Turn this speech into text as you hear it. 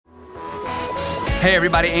Hey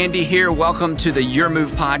everybody, Andy here. Welcome to the Your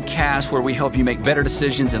Move podcast, where we help you make better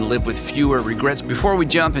decisions and live with fewer regrets. Before we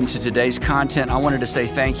jump into today's content, I wanted to say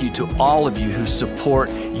thank you to all of you who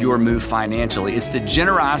support Your Move financially. It's the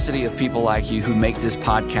generosity of people like you who make this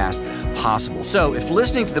podcast possible. So if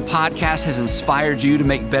listening to the podcast has inspired you to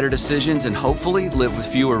make better decisions and hopefully live with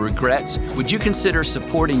fewer regrets, would you consider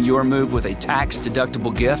supporting Your Move with a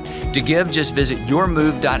tax-deductible gift? To give, just visit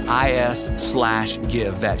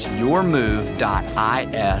yourmove.is/give. That's yourmove.is/give.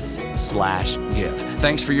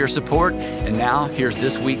 Thanks for your support. And now here's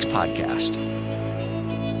this week's podcast.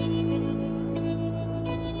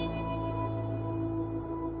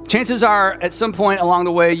 Chances are at some point along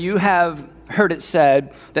the way, you have heard it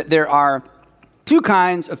said that there are two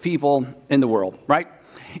kinds of people in the world, right?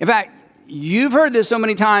 In fact, you've heard this so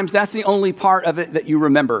many times, that's the only part of it that you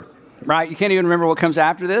remember. Right? You can't even remember what comes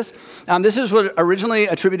after this. This is what originally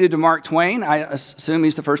attributed to Mark Twain. I assume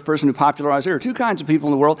he's the first person who popularized there are two kinds of people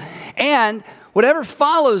in the world. And whatever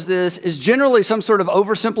follows this is generally some sort of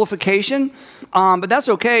oversimplification, but that's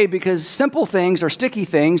okay because simple things are sticky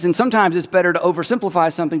things, and sometimes it's better to oversimplify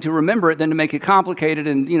something to remember it than to make it complicated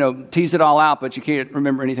and, tease it all out, but you can't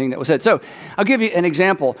remember anything that was said. So I'll give you an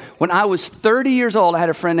example. When I was 30 years old, I had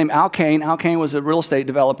a friend named Al Kane. Al Kane was a real estate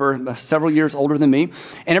developer, several years older than me,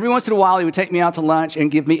 and every once in a while he would take me out to lunch and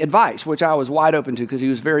give me advice, which I was wide open to because he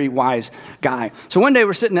was a very wise guy. So one day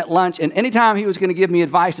we're sitting at lunch, and anytime he was going to give me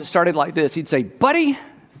advice, it started like this. He'd say, Buddy,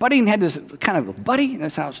 and had this kind of buddy, and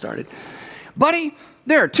that's how it started. Buddy,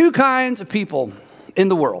 there are two kinds of people in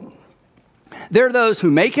the world. There are those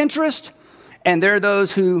who make interest, and there are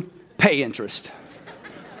those who pay interest.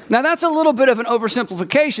 Now, that's a little bit of an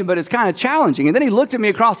oversimplification, but it's kind of challenging. And then he looked at me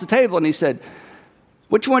across the table, and he said,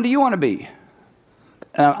 which one do you want to be?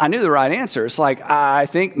 I knew the right answer. It's like, I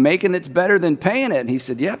think making it's better than paying it. And he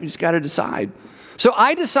said, yep, you just got to decide. So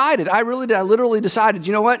I decided, I literally decided,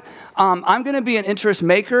 you know what? I'm going to be an interest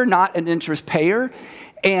maker, not an interest payer.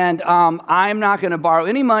 And I'm not going to borrow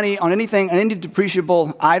any money on anything, on any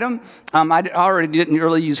depreciable item. I already didn't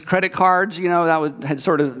really use credit cards, had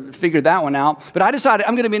sort of figured that one out. But I decided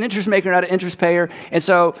I'm going to be an interest maker, not an interest payer. And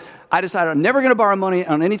so I decided I'm never going to borrow money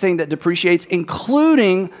on anything that depreciates,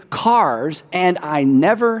 including cars. And I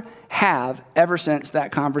never have ever since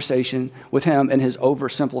that conversation with him and his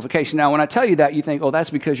oversimplification. Now, when I tell you that, you think, oh, that's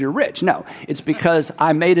because you're rich. No, it's because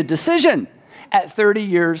I made a decision at 30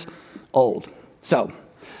 years old. So,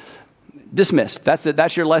 dismissed.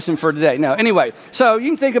 That's your lesson for today. No, anyway, so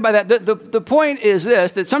you can think about that. The point is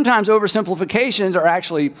this, that sometimes oversimplifications are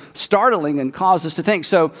actually startling and cause us to think.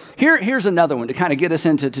 So here's another one to kind of get us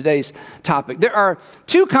into today's topic. There are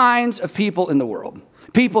two kinds of people in the world.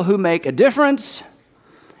 People who make a difference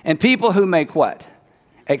and people who make what?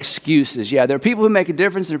 Excuses. Yeah, there are people who make a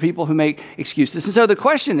difference, there are people who make excuses. And so the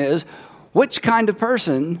question is, which kind of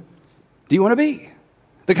person do you want to be?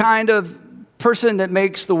 The kind of person that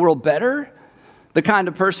makes the world better? The kind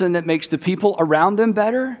of person that makes the people around them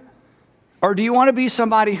better? Or do you want to be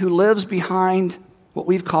somebody who lives behind what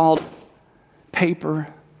we've called paper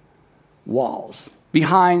walls?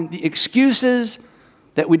 Behind the excuses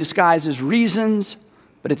that we disguise as reasons,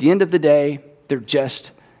 but at the end of the day, they're just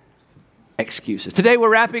excuses. Today we're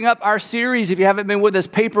wrapping up our series, if you haven't been with us,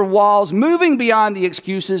 Paper Walls, moving beyond the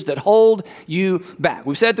excuses that hold you back.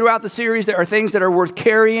 We've said throughout the series there are things that are worth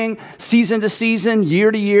carrying season to season, year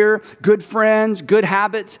to year, good friends, good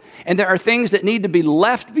habits, and there are things that need to be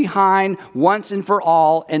left behind once and for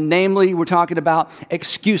all, and namely we're talking about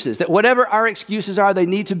excuses, that whatever our excuses are, they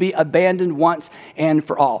need to be abandoned once and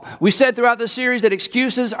for all. We said throughout the series that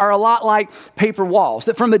excuses are a lot like paper walls,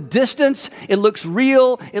 that from a distance it looks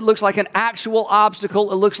real, it looks like an actual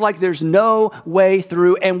obstacle. It looks like there's no way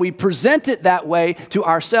through, and we present it that way to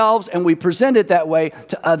ourselves, and we present it that way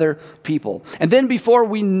to other people. And then before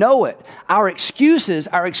we know it, our excuses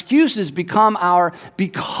become our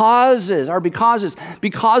becauses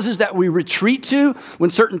that we retreat to when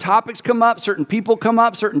certain topics come up, certain people come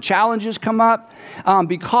up, certain challenges come up,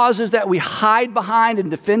 becauses that we hide behind and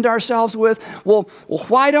defend ourselves with. Well,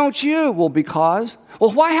 why don't you? Well, because.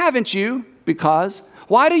 Well, why haven't you? Because.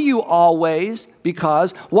 Why do you always?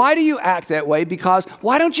 Because. Why do you act that way? Because.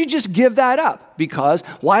 Why don't you just give that up? Because.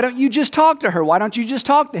 Why don't you just talk to her? Why don't you just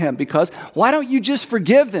talk to him? Because. Why don't you just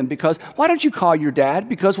forgive them? Because. Why don't you call your dad?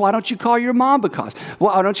 Because. Why don't you call your mom? Because.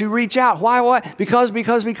 Why don't you reach out? Why? Because.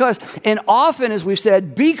 And often, as we've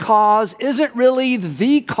said, because isn't really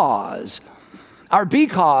the cause. Our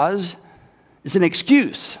because is an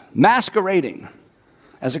excuse masquerading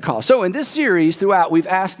as a cause. So in this series throughout, we've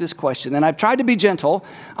asked this question, and I've tried to be gentle.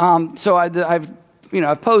 So I've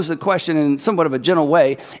posed the question in somewhat of a gentle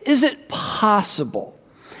way. Is it possible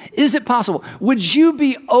Is it possible? Would you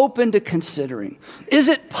be open to considering? Is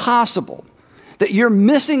it possible that you're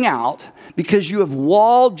missing out because you have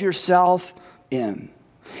walled yourself in?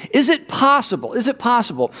 Is it possible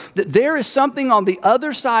that there is something on the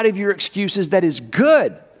other side of your excuses that is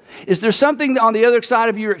good? Is there something on the other side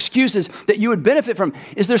of your excuses that you would benefit from?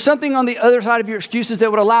 Is there something on the other side of your excuses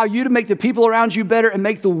that would allow you to make the people around you better and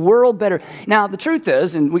make the world better? Now, the truth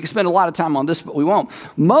is, and we can spend a lot of time on this, but we won't,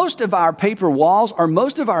 most of our paper walls or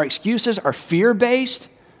most of our excuses are fear-based.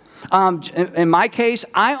 In my case,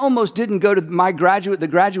 I almost didn't go to the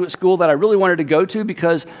graduate school that I really wanted to go to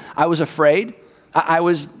because I was afraid. I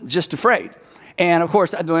was just afraid. And of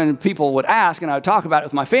course, when people would ask and I would talk about it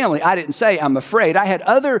with my family, I didn't say I'm afraid. I had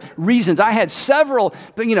other reasons. I had several,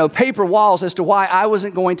 paper walls as to why I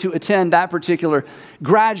wasn't going to attend that particular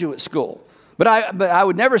graduate school. But I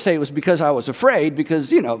would never say it was because I was afraid, because,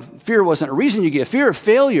 fear wasn't a reason you give. Fear of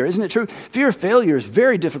failure, isn't it true? Fear of failure is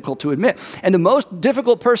very difficult to admit. And the most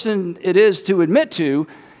difficult person it is to admit to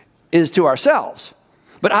is to ourselves.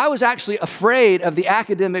 But I was actually afraid of the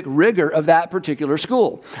academic rigor of that particular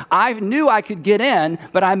school. I knew I could get in,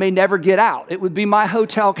 but I may never get out. It would be my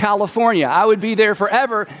Hotel California. I would be there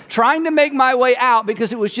forever trying to make my way out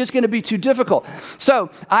because it was just going to be too difficult.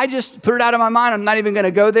 So I just put it out of my mind. I'm not even going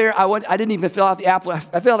to go there. I didn't even fill out the application.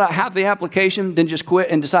 I filled out half the application, then just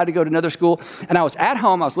quit and decided to go to another school. And I was at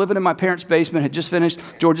home. I was living in my parents' basement, had just finished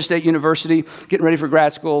Georgia State University, getting ready for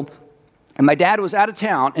grad school. And my dad was out of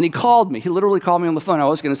town, and he called me. He literally called me on the phone. I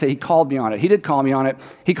was going to say he called me on it. He did call me on it.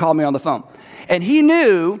 He called me on the phone. And he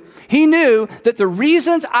knew that the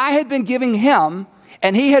reasons I had been giving him,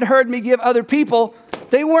 and he had heard me give other people,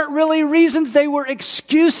 they weren't really reasons, they were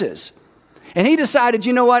excuses. And he decided,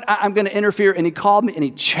 you know what, I'm going to interfere. And he called me, and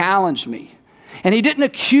he challenged me. And he didn't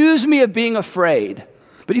accuse me of being afraid.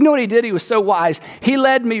 But you know what he did? He was so wise. He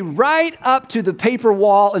led me right up to the paper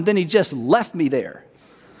wall, and then he just left me there.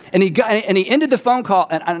 And he ended the phone call,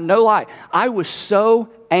 and no lie, I was so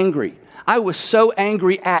angry. I was so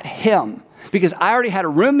angry at him because I already had a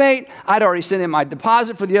roommate. I'd already sent in my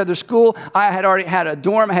deposit for the other school. I had already had a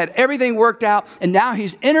dorm. I had everything worked out. And now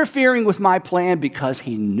he's interfering with my plan because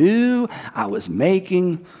he knew I was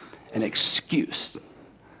making an excuse.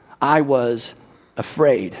 I was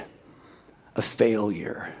afraid of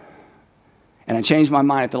failure. And I changed my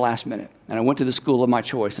mind at the last minute. And I went to the school of my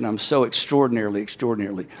choice, and I'm so extraordinarily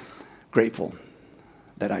grateful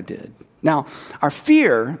that I did. Now, our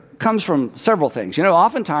fear comes from several things.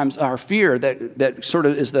 Oftentimes our fear that sort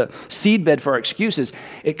of is the seedbed for our excuses,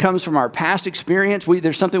 it comes from our past experience.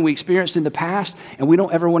 There's something we experienced in the past, and we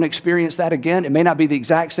don't ever want to experience that again. It may not be the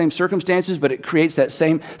exact same circumstances, but it creates that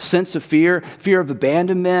same sense of fear of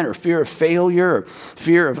abandonment or fear of failure or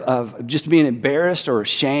fear of just being embarrassed or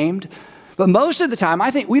ashamed. But most of the time, I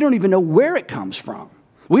think we don't even know where it comes from.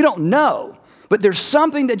 We don't know. But there's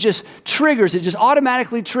something that just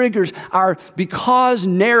automatically triggers our because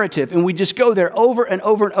narrative, and we just go there over and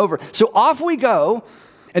over and over. So off we go,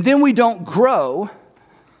 and then we don't grow,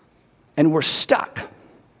 and we're stuck.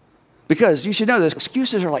 Because you should know this,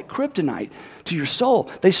 excuses are like kryptonite to your soul.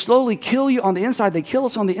 They slowly kill you on the inside. They kill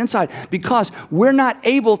us on the inside because we're not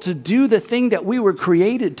able to do the thing that we were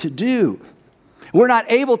created to do. We're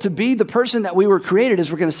not able to be the person that we were created,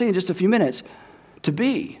 as we're going to see in just a few minutes, to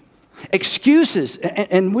be. Excuses,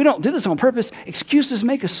 and we don't do this on purpose, excuses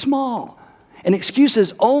make us small. And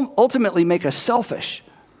excuses ultimately make us selfish.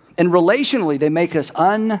 And relationally, they make us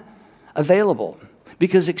unavailable.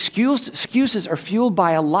 Because excuses are fueled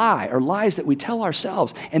by a lie, or lies that we tell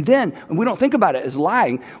ourselves. And then, when we don't think about it as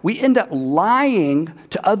lying, we end up lying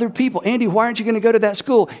to other people. Andy, why aren't you going to go to that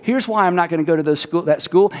school? Here's why I'm not going to go to that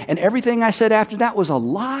school. And everything I said after that was a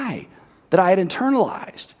lie that I had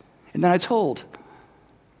internalized. And then I told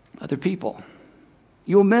other people.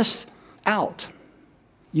 You'll miss out.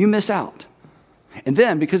 You miss out. And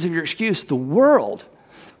then, because of your excuse, the world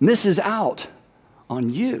misses out on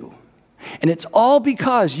you. And it's all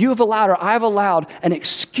because you have allowed, or I've allowed, an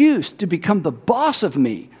excuse to become the boss of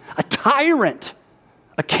me, a tyrant,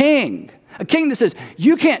 a king that says,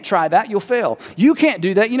 you can't try that, you'll fail. You can't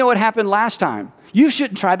do that. You know what happened last time. You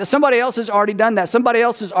shouldn't try that. Somebody else has already done that. Somebody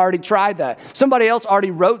else has already tried that. Somebody else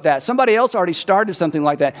already wrote that. Somebody else already started something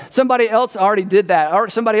like that. Somebody else already did that. Or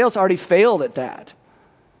somebody else already failed at that.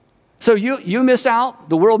 So you miss out.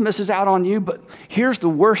 The world misses out on you. But here's the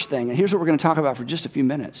worst thing, and here's what we're going to talk about for just a few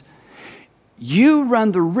minutes. You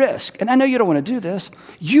run the risk, and I know you don't want to do this,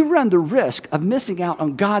 you run the risk of missing out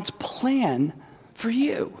on God's plan for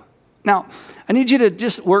you. Now, I need you to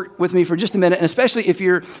just work with me for just a minute, and especially if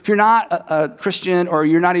you're not a Christian or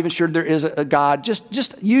you're not even sure there is a God,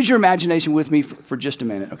 just use your imagination with me for just a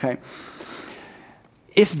minute, okay?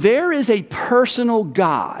 if there is a personal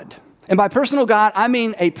God, and by personal God, I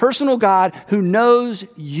mean a personal God who knows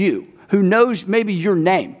you, who knows maybe your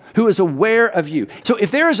name, who is aware of you. So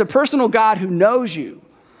if there is a personal God who knows you,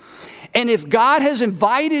 and if God has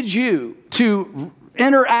invited you to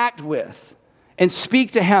interact with and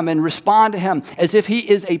speak to him and respond to him as if he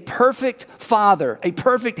is a perfect father, a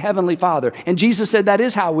perfect heavenly father. And Jesus said that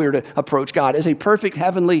is how we're to approach God, as a perfect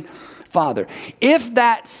heavenly father. If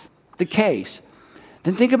that's the case,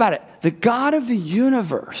 then think about it. The God of the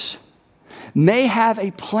universe may have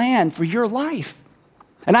a plan for your life.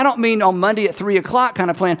 And I don't mean on Monday at 3 o'clock kind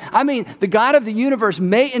of plan. I mean, the God of the universe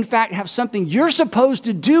may in fact have something you're supposed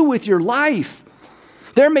to do with your life.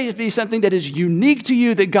 There may be something that is unique to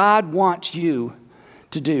you that God wants you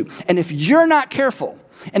to do. And if you're not careful,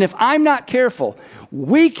 and if I'm not careful,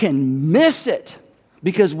 we can miss it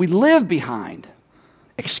because we live behind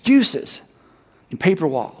excuses and paper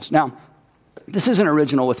walls. Now, this isn't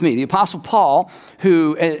original with me. The Apostle Paul,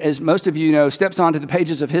 who, as most of you know, steps onto the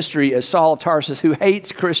pages of history as Saul of Tarsus, who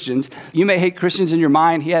hates Christians. You may hate Christians in your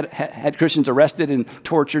mind. He had Christians arrested and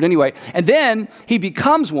tortured anyway. And then he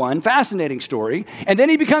becomes one, fascinating story, and then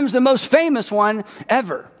he becomes the most famous one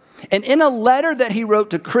ever. And in a letter that he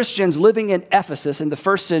wrote to Christians living in Ephesus in the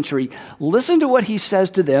first century, listen to what he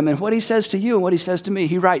says to them and what he says to you and what he says to me.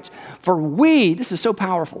 He writes, "For we," this is so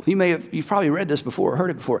powerful. You've probably read this before,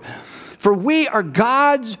 heard it before. "For we are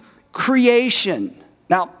God's creation."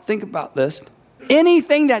 Now, think about this.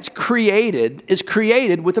 Anything that's created is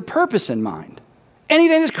created with a purpose in mind.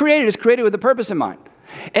 Anything that's created is created with a purpose in mind.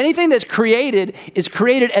 Anything that's created is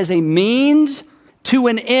created as a means to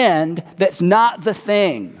an end that's not the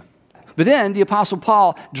thing. But then the Apostle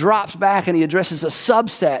Paul drops back and he addresses a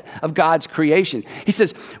subset of God's creation. He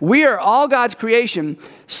says, we are all God's creation.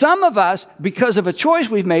 Some of us, because of a choice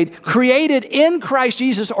we've made, created in Christ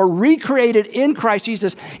Jesus or recreated in Christ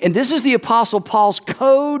Jesus. And this is the Apostle Paul's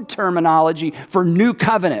code terminology for new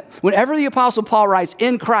covenant. Whenever the Apostle Paul writes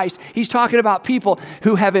in Christ, he's talking about people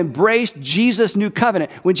who have embraced Jesus' new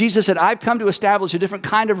covenant. When Jesus said, I've come to establish a different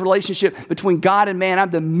kind of relationship between God and man.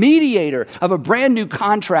 I'm the mediator of a brand new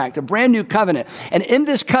contract, a brand new covenant. And in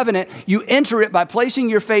this covenant, you enter it by placing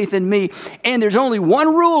your faith in me. And there's only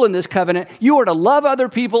one rule in this covenant. You are to love other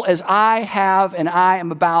people as I have and I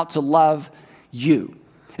am about to love you.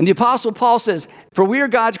 And the Apostle Paul says, for we are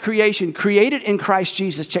God's creation, created in Christ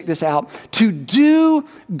Jesus, check this out, to do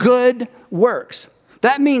good works.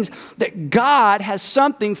 That means that God has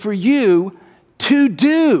something for you to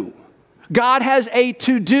do. God has a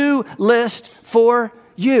to-do list for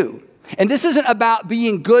you. And this isn't about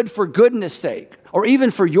being good for goodness sake or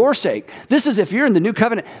even for your sake. This is, if you're in the new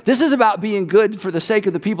covenant, this is about being good for the sake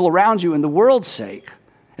of the people around you and the world's sake.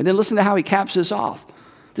 And then listen to how he caps this off.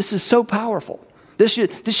 This is so powerful. This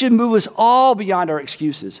should move us all beyond our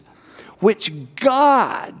excuses, which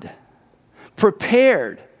God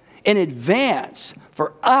prepared in advance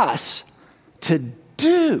for us to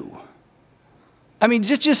do. I mean,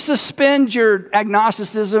 just suspend your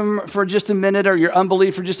agnosticism for just a minute or your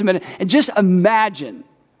unbelief for just a minute and just imagine.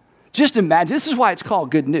 Just imagine. This is why it's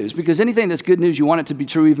called good news, because anything that's good news, you want it to be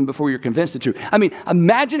true even before you're convinced it's true. I mean,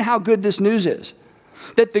 imagine how good this news is.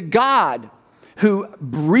 That the God who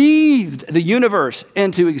breathed the universe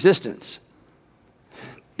into existence,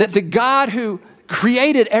 that the God who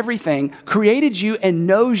created everything, created you and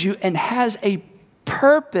knows you and has a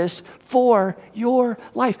purpose for your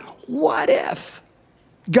life. What if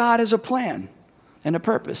God has a plan and a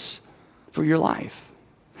purpose for your life?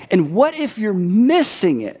 And what if you're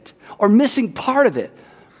missing it or missing part of it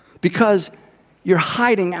because you're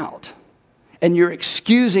hiding out and you're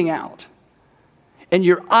excusing out and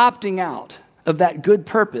you're opting out of that good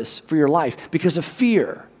purpose for your life because of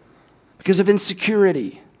fear, because of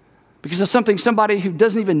insecurity, because of somebody who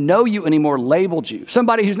doesn't even know you anymore labeled you,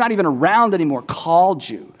 somebody who's not even around anymore called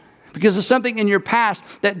you, because of something in your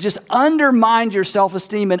past that just undermined your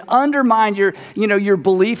self-esteem and undermined your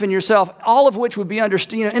belief in yourself, all of which would be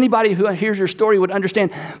understood. Anybody who hears your story would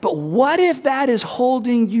understand. But what if that is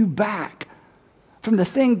holding you back from the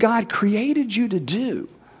thing God created you to do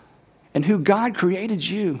and who God created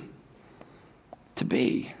you to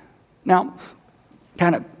be? Now,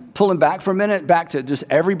 kind of pulling back for a minute, back to just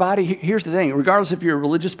everybody. Here's the thing, regardless if you're a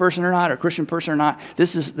religious person or not, or a Christian person or not,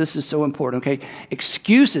 this is so important, okay?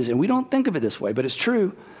 Excuses, and we don't think of it this way, but it's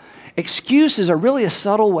true. Excuses are really a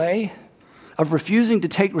subtle way of refusing to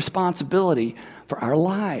take responsibility for our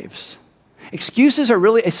lives. Excuses are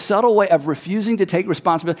really a subtle way of refusing to take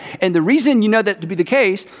responsibility. And the reason you know that to be the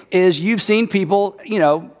case is you've seen people,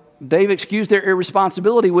 they've excused their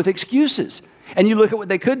irresponsibility with excuses. And you look at what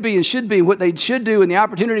they could be and should be, what they should do, and the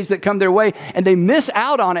opportunities that come their way, and they miss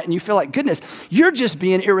out on it, and you feel like, goodness, you're just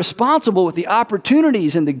being irresponsible with the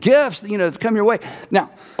opportunities and the gifts that come your way. Now,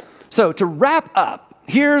 so to wrap up,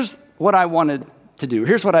 here's what I wanted to do.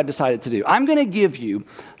 Here's what I decided to do. I'm going to give you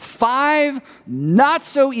 5 not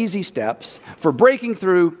so easy steps for breaking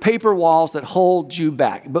through paper walls that hold you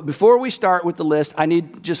back. But before we start with the list, I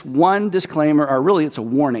need just one disclaimer, or really it's a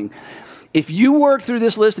warning. If you work through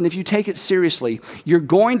this list and if you take it seriously, you're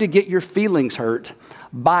going to get your feelings hurt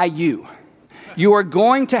by you. You are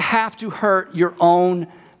going to have to hurt your own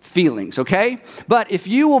feelings, okay? But if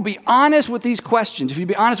you will be honest with these questions, if you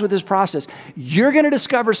be honest with this process, you're going to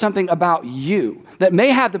discover something about you that may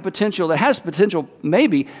have the potential, that has potential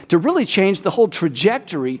maybe to really change the whole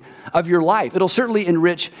trajectory of your life. It'll certainly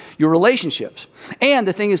enrich your relationships. And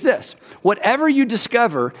the thing is this, whatever you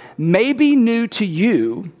discover may be new to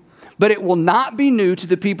you, but it will not be new to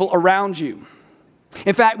the people around you.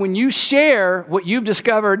 In fact, when you share what you've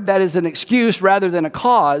discovered that is an excuse rather than a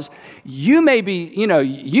cause, you may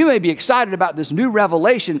be excited about this new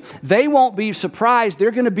revelation. They won't be surprised.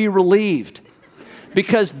 They're going to be relieved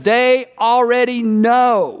because they already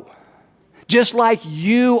know, just like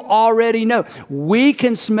you already know. We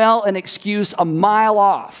can smell an excuse a mile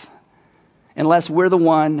off unless we're the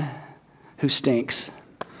one who stinks.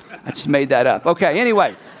 I just made that up. Okay,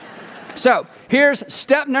 anyway. So here's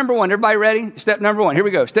step number 1. Everybody ready? Step number 1. Here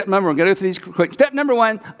we go. Step number 1. Go through these quick. Step number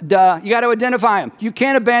 1, you got to identify them. You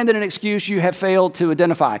can't abandon an excuse you have failed to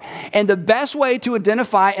identify. And the best way to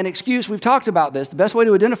identify an excuse, we've talked about this, the best way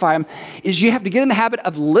to identify them is you have to get in the habit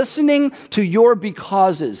of listening to your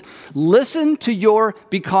becauses. Listen to your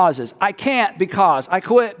becauses. I can't because, I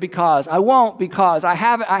quit because, I won't because, I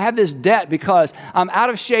have this debt because, I'm out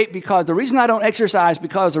of shape because, the reason I don't exercise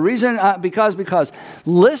because, the reason because.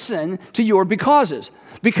 Listen to your becauses,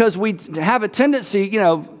 because we have a tendency,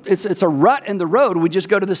 it's a rut in the road. We just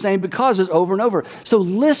go to the same becauses over and over. So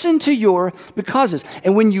listen to your becauses.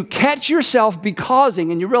 And when you catch yourself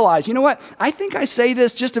becausing and you realize, you know what, I think I say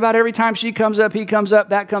this just about every time she comes up, he comes up,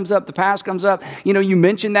 that comes up, the past comes up, you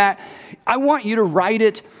mention that. I want you to write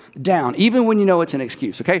it down, even when you know it's an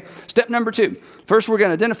excuse, okay? Step number 2. First, we're going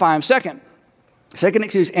to identify them. Second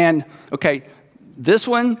excuse. And, okay, this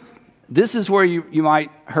is where you might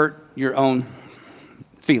hurt your own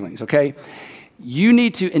feelings, okay? You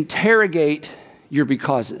need to interrogate your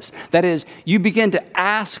becauses. That is, you begin to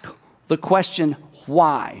ask the question,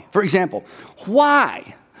 why? For example,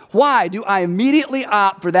 why? Why do I immediately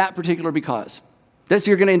opt for that particular because?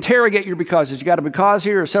 You're going to interrogate your becauses. You got a because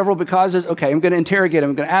here or several becauses? Okay, I'm going to interrogate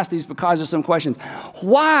them. I'm going to ask these becauses some questions.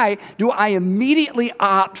 Why do I immediately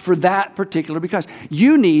opt for that particular because?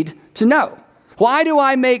 You need to know. Why do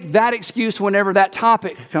I make that excuse whenever that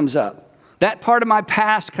topic comes up? That part of my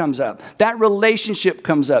past comes up. That relationship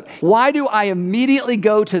comes up. Why do I immediately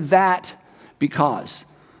go to that because?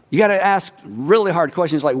 You got to ask really hard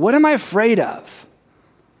questions like, what am I afraid of?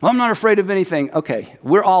 Well, I'm not afraid of anything. Okay,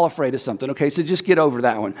 we're all afraid of something. Okay, so just get over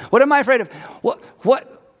that one. What am I afraid of?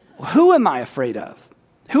 Who am I afraid of?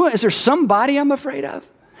 Is there somebody I'm afraid of?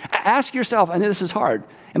 Ask yourself, I know this is hard.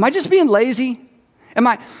 Am I just being lazy? Am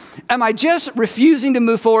I just refusing to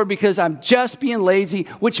move forward because I'm just being lazy,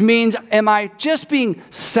 which means am I just being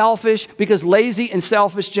selfish because lazy and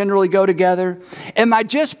selfish generally go together? Am I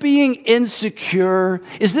just being insecure?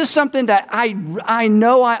 Is this something that I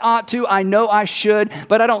know I ought to, I know I should,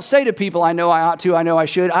 but I don't say to people I know I ought to, I know I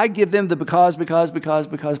should. I give them the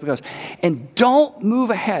because. And don't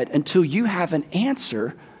move ahead until you have an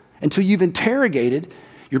answer, until you've interrogated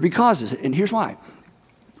your becauses. And here's why.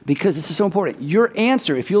 Because this is so important. Your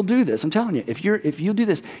answer, if you'll do this, I'm telling you, if you'll do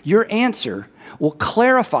this, your answer will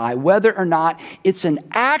clarify whether or not it's an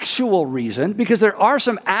actual reason, because there are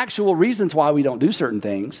some actual reasons why we don't do certain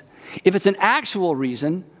things. If it's an actual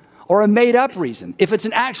reason or a made-up reason. If it's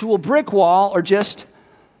an actual brick wall or just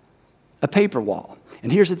a paper wall.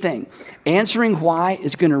 And here's the thing. Answering why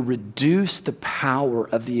is going to reduce the power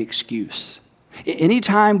of the excuse.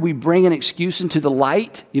 Anytime we bring an excuse into the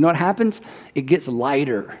light, you know what happens? It gets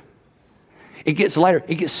lighter. It gets lighter.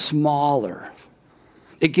 It gets smaller.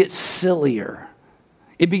 It gets sillier.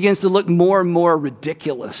 It begins to look more and more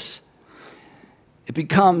ridiculous. It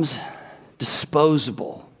becomes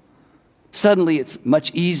disposable. Suddenly, it's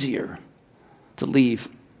much easier to leave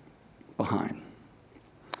behind.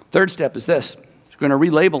 Third step is this. You're going to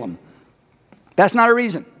relabel them. That's not a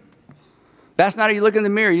reason. That's not how you look in the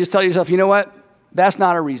mirror. You just tell yourself, you know what? That's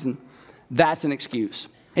not a reason. That's an excuse.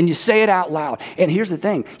 And you say it out loud. And here's the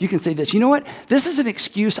thing. You can say this. You know what? This is an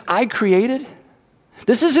excuse I created.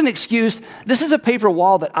 This is an excuse. This is a paper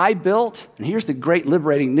wall that I built. And here's the great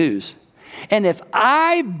liberating news. And if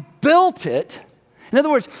I built it, in other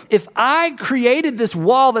words, if I created this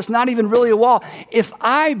wall that's not even really a wall, if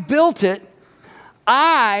I built it,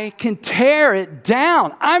 I can tear it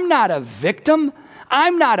down. I'm not a victim.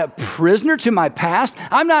 I'm not a prisoner to my past.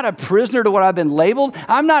 I'm not a prisoner to what I've been labeled.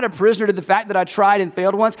 I'm not a prisoner to the fact that I tried and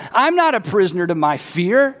failed once. I'm not a prisoner to my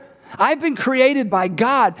fear. I've been created by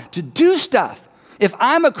God to do stuff. If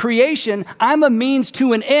I'm a creation, I'm a means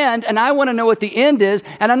to an end, and I want to know what the end is,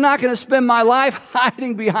 and I'm not going to spend my life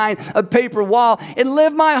hiding behind a paper wall and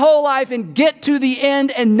live my whole life and get to the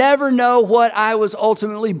end and never know what I was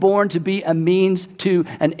ultimately born to be a means to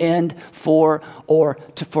an end for, or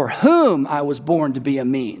for whom I was born to be a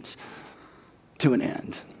means to an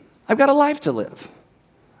end. I've got a life to live.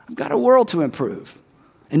 I've got a world to improve.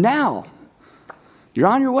 And now, you're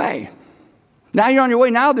on your way. Now you're on your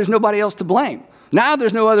way. Now there's nobody else to blame. Now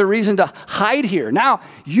there's no other reason to hide here. Now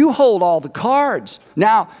you hold all the cards.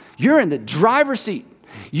 Now you're in the driver's seat.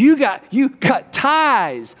 You cut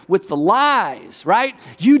ties with the lies, right?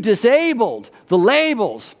 You disabled the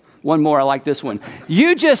labels. One more, I like this one.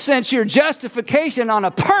 You just sent your justification on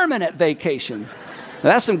a permanent vacation. Now,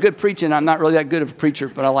 that's some good preaching. I'm not really that good of a preacher,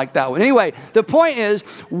 but I like that one. Anyway, the point is,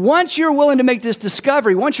 once you're willing to make this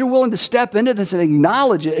discovery, once you're willing to step into this and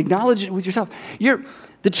acknowledge it with yourself,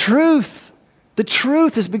 the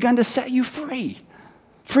truth has begun to set you free.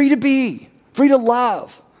 Free to be, free to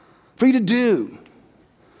love, free to do,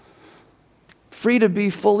 free to be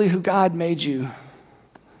fully who God made you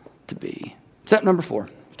to be. Step number four.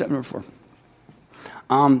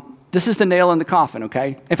 This is the nail in the coffin,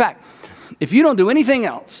 okay? In fact, if you don't do anything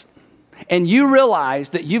else and you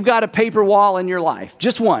realize that you've got a paper wall in your life,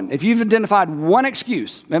 just one, if you've identified one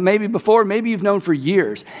excuse, maybe before, maybe you've known for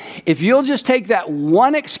years, if you'll just take that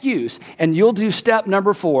one excuse and you'll do step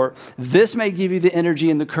number 4, this may give you the energy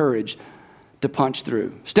and the courage to punch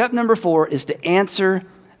through. Step number 4 is to answer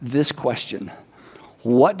this question.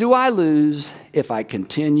 What do I lose if I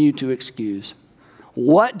continue to excuse?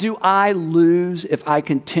 What do I lose if I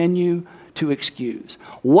continue to excuse?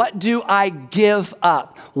 What do I give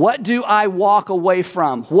up? What do I walk away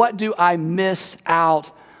from? What do I miss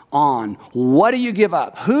out on? What do you give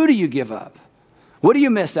up? Who do you give up? What do you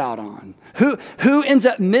miss out on? Who ends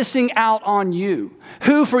up missing out on you?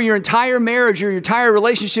 Who, for your entire marriage or your entire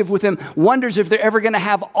relationship with them, wonders if they're ever going to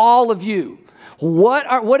have all of you?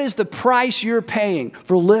 What is the price you're paying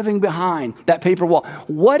for living behind that paper wall?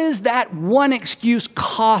 What is that one excuse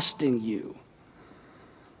costing you?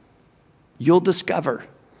 You'll discover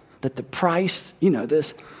that the price,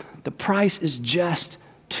 the price is just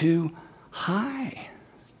too high.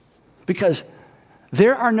 Because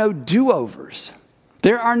there are no do-overs.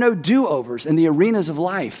 There are no do-overs in the arenas of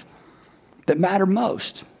life that matter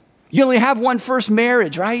most. You only have one first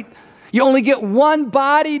marriage, right? You only get one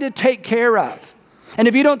body to take care of. And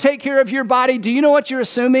if you don't take care of your body, do you know what you're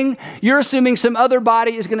assuming? You're assuming some other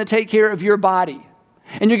body is going to take care of your body.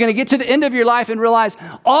 And you're going to get to the end of your life and realize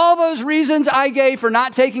all those reasons I gave for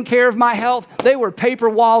not taking care of my health, they were paper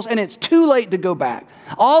walls, and it's too late to go back.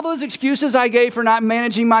 All those excuses I gave for not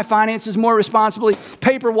managing my finances more responsibly,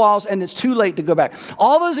 paper walls, and it's too late to go back.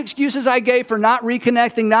 All those excuses I gave for not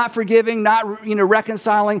reconnecting, not forgiving, not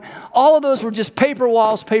reconciling, all of those were just paper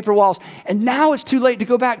walls. And now it's too late to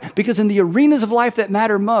go back, because in the arenas of life that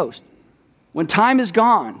matter most, when time is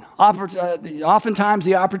gone, oftentimes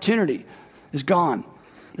the opportunity is gone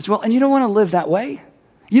as well. And you don't want to live that way.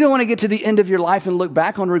 You don't want to get to the end of your life and look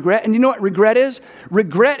back on regret. And you know what regret is?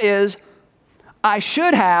 Regret is, I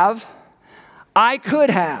should have, I could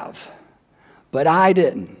have, but I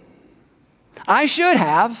didn't. I should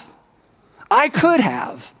have, I could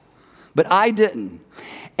have, but I didn't.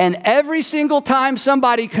 And every single time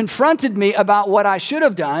somebody confronted me about what I should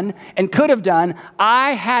have done and could have done,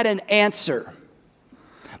 I had an answer.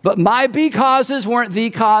 But my becauses weren't the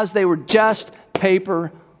cause, they were just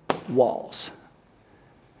paper walls.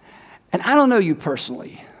 And I don't know you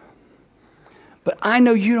personally, but I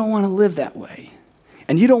know you don't want to live that way.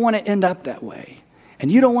 And you don't want to end up that way.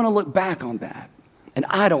 And you don't want to look back on that. And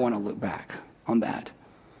I don't want to look back on that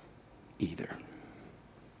either.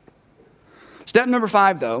 Step number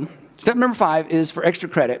 5, though. Step number 5 is for extra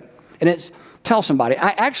credit. And it's tell somebody. I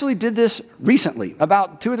actually did this recently,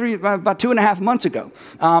 about 2.5 months ago.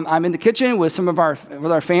 I'm in the kitchen with with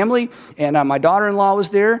our family, and my daughter-in-law was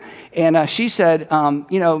there, and she said,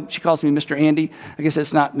 she calls me Mr. Andy. I guess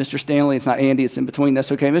it's not Mr. Stanley, it's not Andy, it's in between.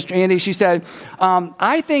 That's okay. Mr. Andy, she said,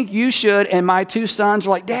 I think you should, and my 2 sons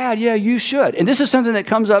are like, Dad, yeah, you should. And this is something that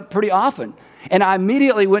comes up pretty often. And I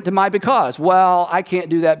immediately went to my because. Well, I can't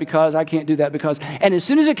do that because, I can't do that because. And as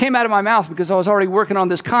soon as it came out of my mouth, because I was already working on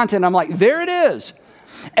this content, I'm like, there it is.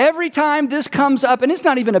 Every time this comes up, and it's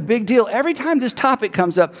not even a big deal, every time this topic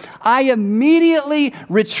comes up, I immediately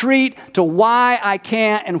retreat to why I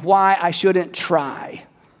can't and why I shouldn't try.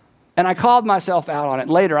 And I called myself out on it.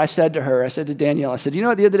 Later, I said to Danielle, I said, you know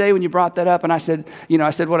what, the other day when you brought that up, and I said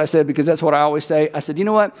what I said because that's what I always say. I said, you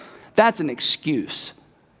know what, that's an excuse.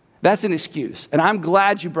 That's an excuse. And I'm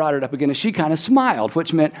glad you brought it up again. And she kind of smiled,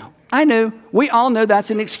 which meant, I knew. We all know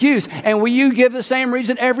that's an excuse. And will you give the same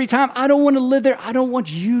reason every time? I don't want to live there. I don't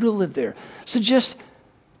want you to live there. So just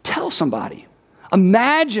tell somebody.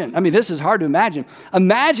 Imagine, this is hard to imagine.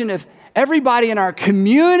 Imagine if everybody in our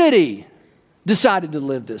community decided to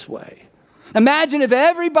live this way. Imagine if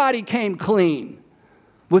everybody came clean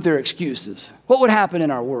with their excuses. What would happen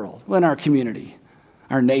in our world, in our community,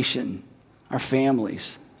 our nation, our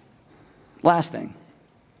families? Last thing,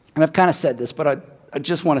 and I've kind of said this, but I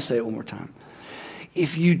just want to say it one more time.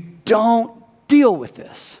 If you don't deal with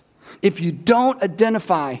this, if you don't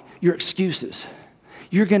identify your excuses,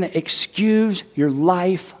 you're going to excuse your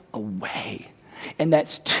life away. And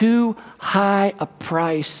that's too high a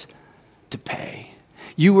price to pay.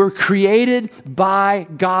 You were created by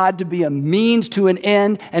God to be a means to an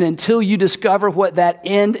end, and until you discover what that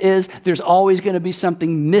end is, there's always going to be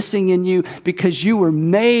something missing in you because you were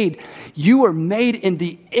made in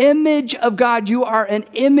the image of God. You are an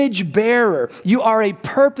image bearer. You are a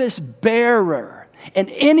purpose bearer. And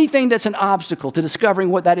anything that's an obstacle to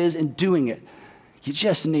discovering what that is and doing it, you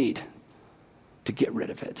just need to get rid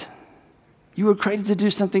of it. You were created to do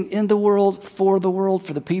something in the world, for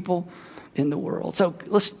the people in the world. So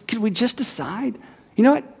could we just decide, you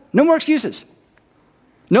know what? No more excuses.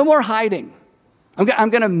 No more hiding. I'm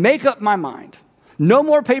going to make up my mind. No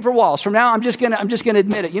more paper walls. From now, I'm just going to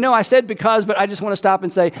admit it. I said because, but I just want to stop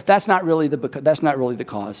and say that's not really the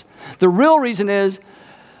cause. The real reason is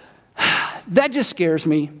that just scares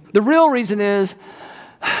me. The real reason is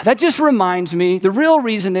that just reminds me. The real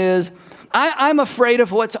reason is I'm afraid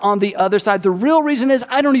of what's on the other side. The real reason is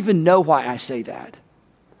I don't even know why I say that.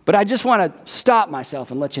 But I just want to stop myself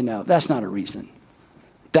and let you know that's not a reason.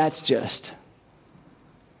 That's just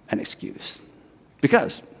an excuse.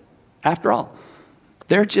 Because, after all,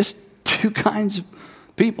 there are just two kinds of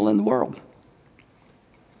people in the world.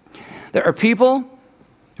 There are people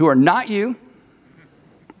who are not you,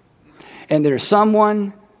 and there's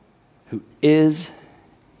someone who is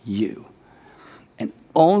you. And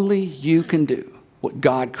only you can do what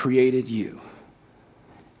God created you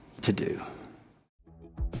to do.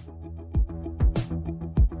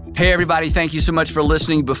 Hey everybody, thank you so much for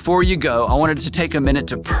listening. Before you go, I wanted to take a minute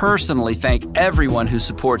to personally thank everyone who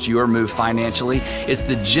supports Your Move financially. It's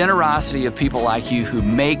the generosity of people like you who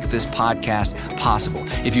make this podcast possible.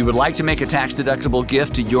 If you would like to make a tax-deductible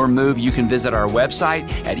gift to Your Move, you can visit our website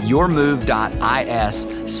at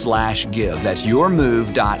yourmove.is/give. That's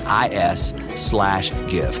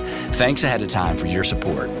yourmove.is/give. Thanks ahead of time for your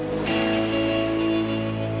support.